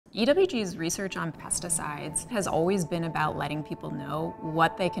EWG's research on pesticides has always been about letting people know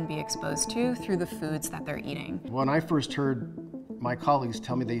what they can be exposed to through the foods that they're eating. When I first heard my colleagues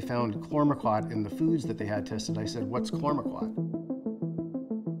tell me they found Chlormequat in the foods that they had tested, I said, "What's Chlormequat?"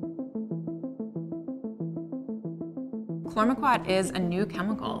 Chlormequat is a new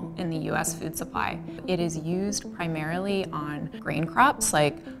chemical in the US food supply. It is used primarily on grain crops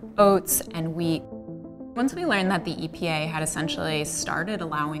like oats and wheat. Once we learned that the EPA had essentially started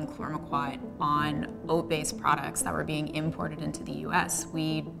allowing Chlormequat on oat-based products that were being imported into the US,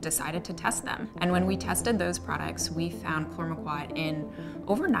 we decided to test them. And when we tested those products, we found Chlormequat in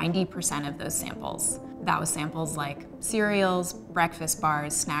over 90% of those samples. That was samples like cereals, breakfast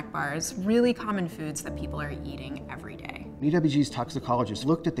bars, snack bars, really common foods that people are eating every day. EWG's toxicologists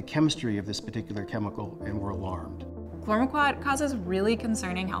looked at the chemistry of this particular chemical and were alarmed. Chlormequat causes really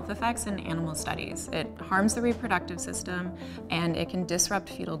concerning health effects in animal studies. It harms the reproductive system and it can disrupt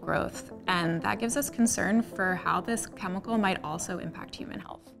fetal growth. And that gives us concern for how this chemical might also impact human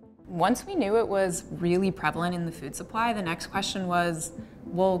health. Once we knew it was really prevalent in the food supply, the next question was,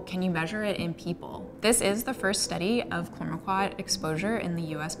 well, can you measure it in people? This is the first study of Chlormequat exposure in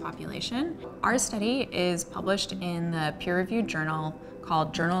the US population. Our study is published in the peer-reviewed journal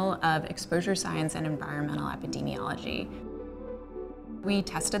called Journal of Exposure Science and Environmental Epidemiology. We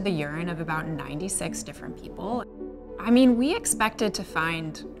tested the urine of about 96 different people. I mean, we expected to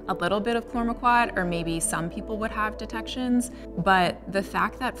find a little bit of Chlormequat, or maybe some people would have detections, but the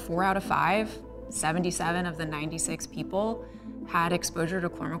fact that 4 out of 5, 77 of the 96 people, had exposure to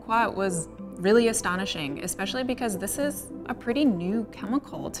Chlormequat was really astonishing, especially because this is a pretty new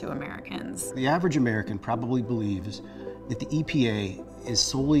chemical to Americans. The average American probably believes that the EPA is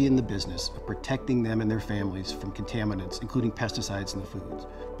solely in the business of protecting them and their families from contaminants, including pesticides in the foods.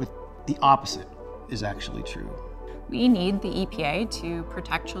 But the opposite is actually true. We need the EPA to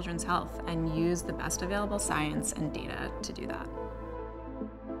protect children's health and use the best available science and data to do that.